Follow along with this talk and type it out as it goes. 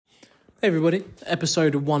Hey everybody,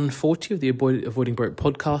 episode 140 of the Avoiding Broke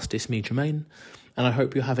podcast. It's me, Jermaine, and I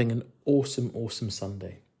hope you're having an awesome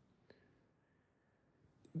Sunday.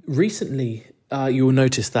 Recently, you will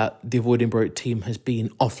notice that the Avoiding Broke team has been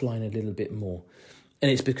offline a little bit more,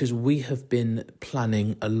 and it's because we have been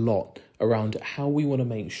planning a lot around how we want to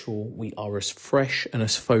make sure we are as fresh and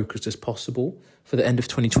as focused as possible for the end of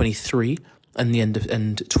 2023 and the end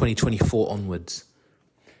 2024 onwards.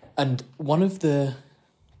 And one of the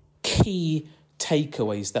key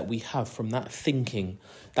takeaways that we have from that thinking,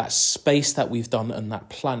 that space that we've done and that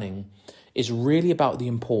planning is really about the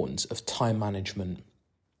importance of time management.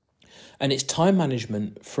 And it's time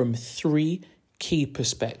management from three key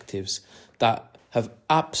perspectives that have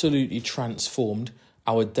absolutely transformed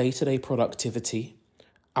our day-to-day productivity,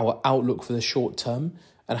 our outlook for the short term,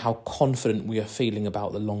 and how confident we are feeling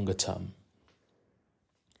about the longer term.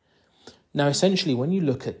 Now, essentially, when you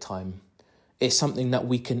look at time, it's something that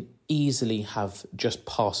we can easily have just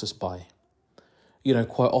pass us by. You know,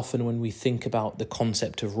 quite often when we think about the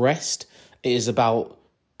concept of rest, it is about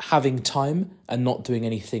having time and not doing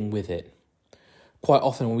anything with it. Quite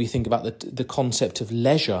often when we think about the concept of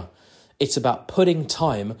leisure, it's about putting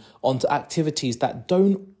time onto activities that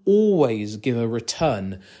don't always give a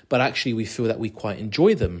return, but actually we feel that we quite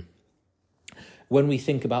enjoy them. When we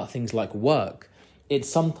think about things like work, it's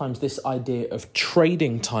sometimes this idea of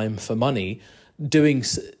trading time for money, doing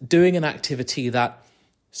an activity that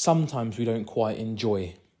sometimes we don't quite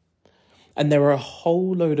enjoy. And there are a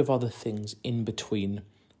whole load of other things in between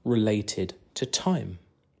related to time.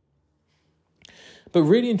 But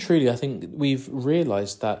really and truly, I think we've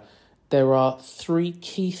realised that there are three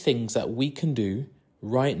key things that we can do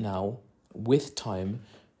right now with time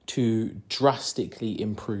to drastically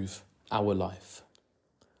improve our life.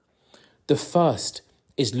 The first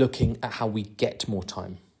is looking at how we get more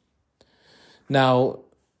time. Now,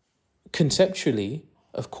 conceptually,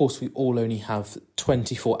 of course, we all only have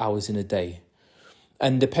 24 hours in a day.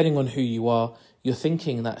 And depending on who you are, you're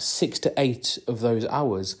thinking that 6 to 8 of those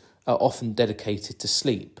hours are often dedicated to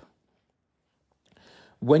sleep.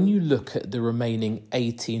 When you look at the remaining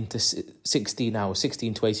 16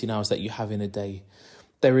 to 18 hours that you have in a day,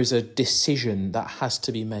 there is a decision that has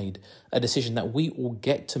to be made, a decision that we all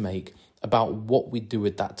get to make about what we do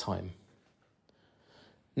with that time.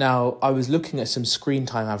 Now, I was looking at some screen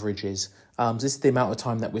time averages. This is the amount of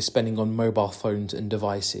time that we're spending on mobile phones and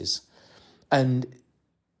devices. And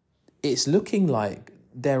it's looking like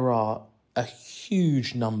there are a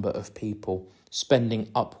huge number of people spending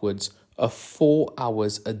upwards of 4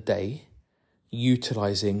 hours a day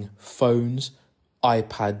utilising phones,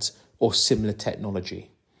 iPads, or similar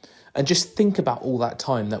technology. And just think about all that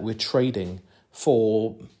time that we're trading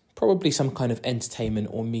for probably some kind of entertainment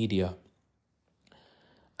or media.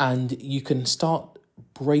 And you can start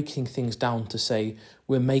breaking things down to say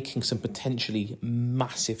we're making some potentially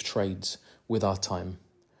massive trades with our time.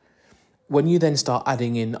 When you then start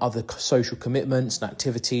adding in other social commitments and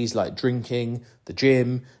activities like drinking, the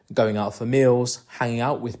gym, going out for meals, hanging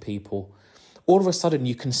out with people, all of a sudden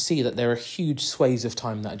you can see that there are huge swathes of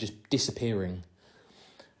time that are just disappearing.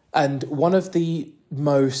 And one of the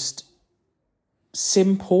most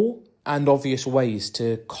simple and obvious ways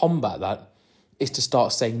to combat that is to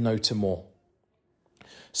start saying no to more.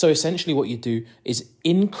 So essentially what you do is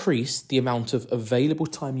increase the amount of available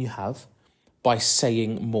time you have by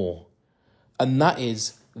saying more. And that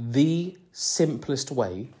is the simplest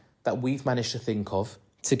way that we've managed to think of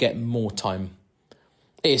to get more time.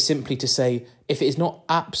 It is simply to say, if it is not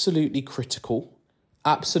absolutely critical,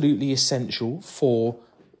 absolutely essential for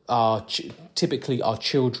typically our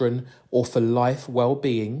children or for life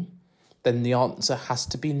well-being, then the answer has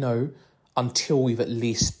to be no until we've at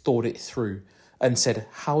least thought it through and said,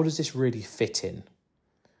 how does this really fit in?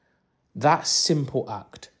 That simple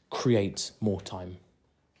act creates more time.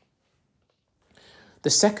 The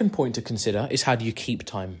second point to consider is how do you keep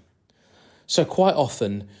time? So quite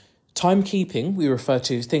often, timekeeping, we refer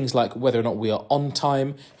to things like whether or not we are on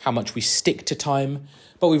time, how much we stick to time,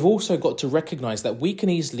 but we've also got to recognise that we can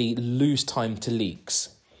easily lose time to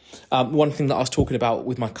leaks. One thing that I was talking about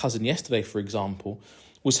with my cousin yesterday, for example,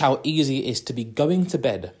 was how easy it is to be going to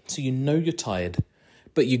bed, so you know you're tired,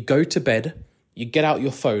 but you go to bed, you get out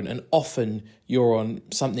your phone, and often you're on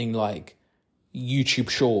something like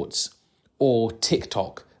YouTube Shorts or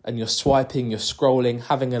TikTok, and you're swiping, you're scrolling,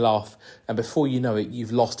 having a laugh, and before you know it,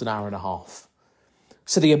 you've lost an hour and a half.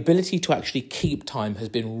 So the ability to actually keep time has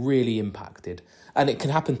been really impacted, and it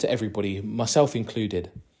can happen to everybody, myself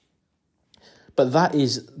included. But that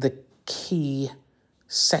is the key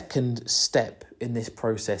second step in this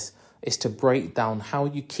process, is to break down how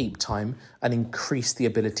you keep time and increase the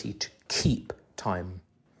ability to keep time.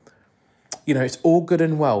 You know, it's all good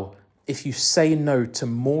and well if you say no to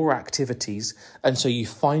more activities, and so you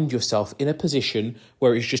find yourself in a position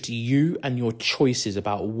where it's just you and your choices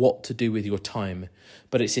about what to do with your time.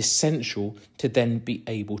 But it's essential to then be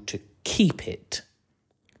able to keep it.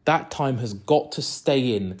 That time has got to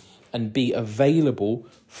stay in and be available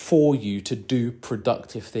for you to do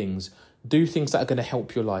productive things. Do things that are going to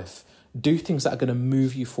help your life. Do things that are going to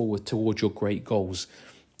move you forward towards your great goals.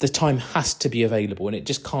 The time has to be available and it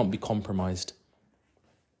just can't be compromised.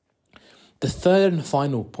 The third and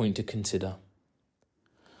final point to consider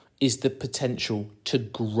is the potential to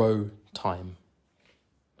grow time.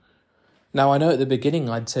 Now, I know at the beginning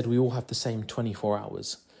I'd said we all have the same 24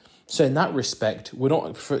 hours. So in that respect, we're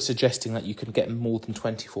not suggesting that you can get more than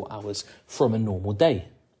 24 hours from a normal day.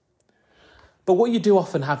 But what you do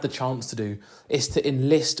often have the chance to do is to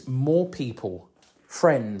enlist more people,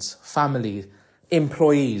 friends, family,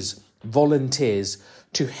 employees, volunteers,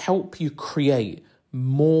 to help you create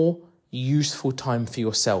more useful time for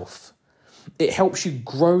yourself. It helps you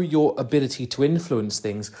grow your ability to influence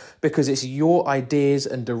things because it's your ideas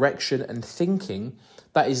and direction and thinking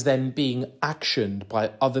that is then being actioned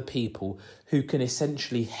by other people who can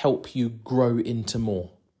essentially help you grow into more.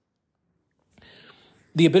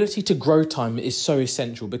 The ability to grow time is so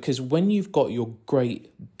essential because when you've got your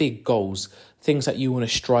great big goals, things that you want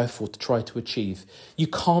to strive for to try to achieve, you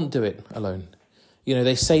can't do it alone. You know,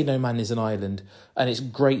 they say no man is an island, and it's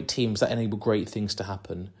great teams that enable great things to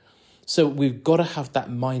happen. So we've got to have that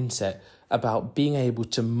mindset about being able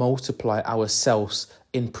to multiply ourselves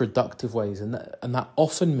in productive ways. And that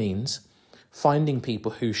often means finding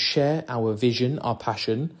people who share our vision, our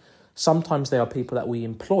passion. Sometimes they are people that we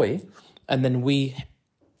employ, and then we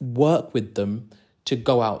work with them to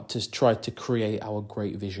go out to try to create our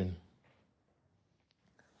great vision.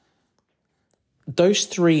 Those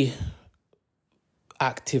three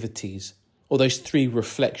activities, or those three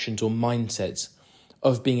reflections or mindsets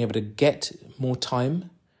of being able to get more time,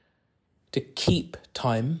 to keep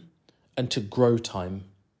time, and to grow time,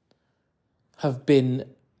 have been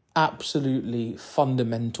absolutely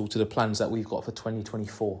fundamental to the plans that we've got for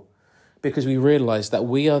 2024. Because we realise that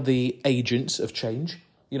we are the agents of change.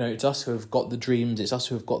 You know, it's us who have got the dreams, it's us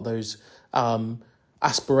who have got those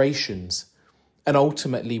aspirations. And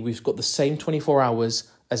ultimately, we've got the same 24 hours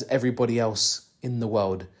as everybody else in the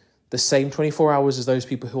world. The same 24 hours as those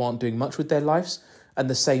people who aren't doing much with their lives, and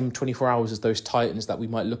the same 24 hours as those titans that we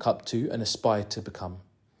might look up to and aspire to become.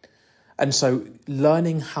 And so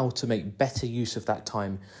learning how to make better use of that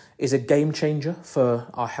time is a game changer for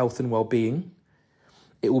our health and well-being.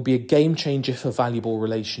 It will be a game changer for valuable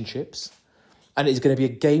relationships. And it's going to be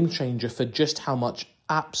a game changer for just how much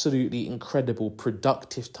absolutely incredible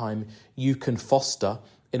productive time you can foster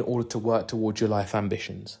in order to work towards your life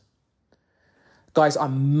ambitions. Guys,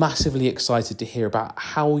 I'm massively excited to hear about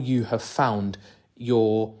how you have found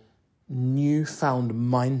your newfound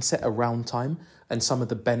mindset around time and some of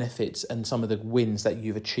the benefits and some of the wins that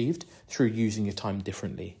you've achieved through using your time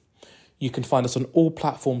differently. You can find us on all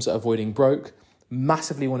platforms at Avoiding Broke.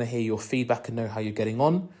 Massively want to hear your feedback and know how you're getting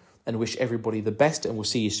on, and wish everybody the best, and we'll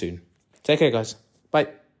see you soon. Take care, guys. Bye.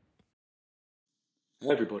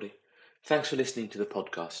 Hi, everybody. Thanks for listening to the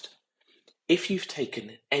podcast. If you've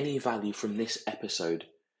taken any value from this episode,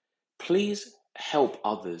 please help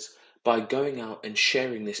others by going out and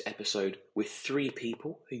sharing this episode with 3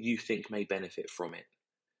 people who you think may benefit from it.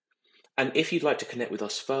 And if you'd like to connect with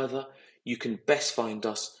us further, you can best find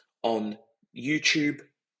us on YouTube,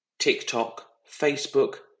 TikTok,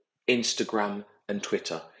 Facebook, Instagram, and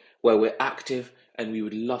Twitter, where we're active, and we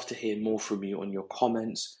would love to hear more from you on your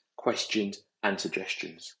comments, questions, and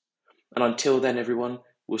suggestions. And until then, everyone,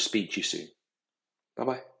 we'll speak to you soon.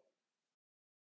 Bye-bye.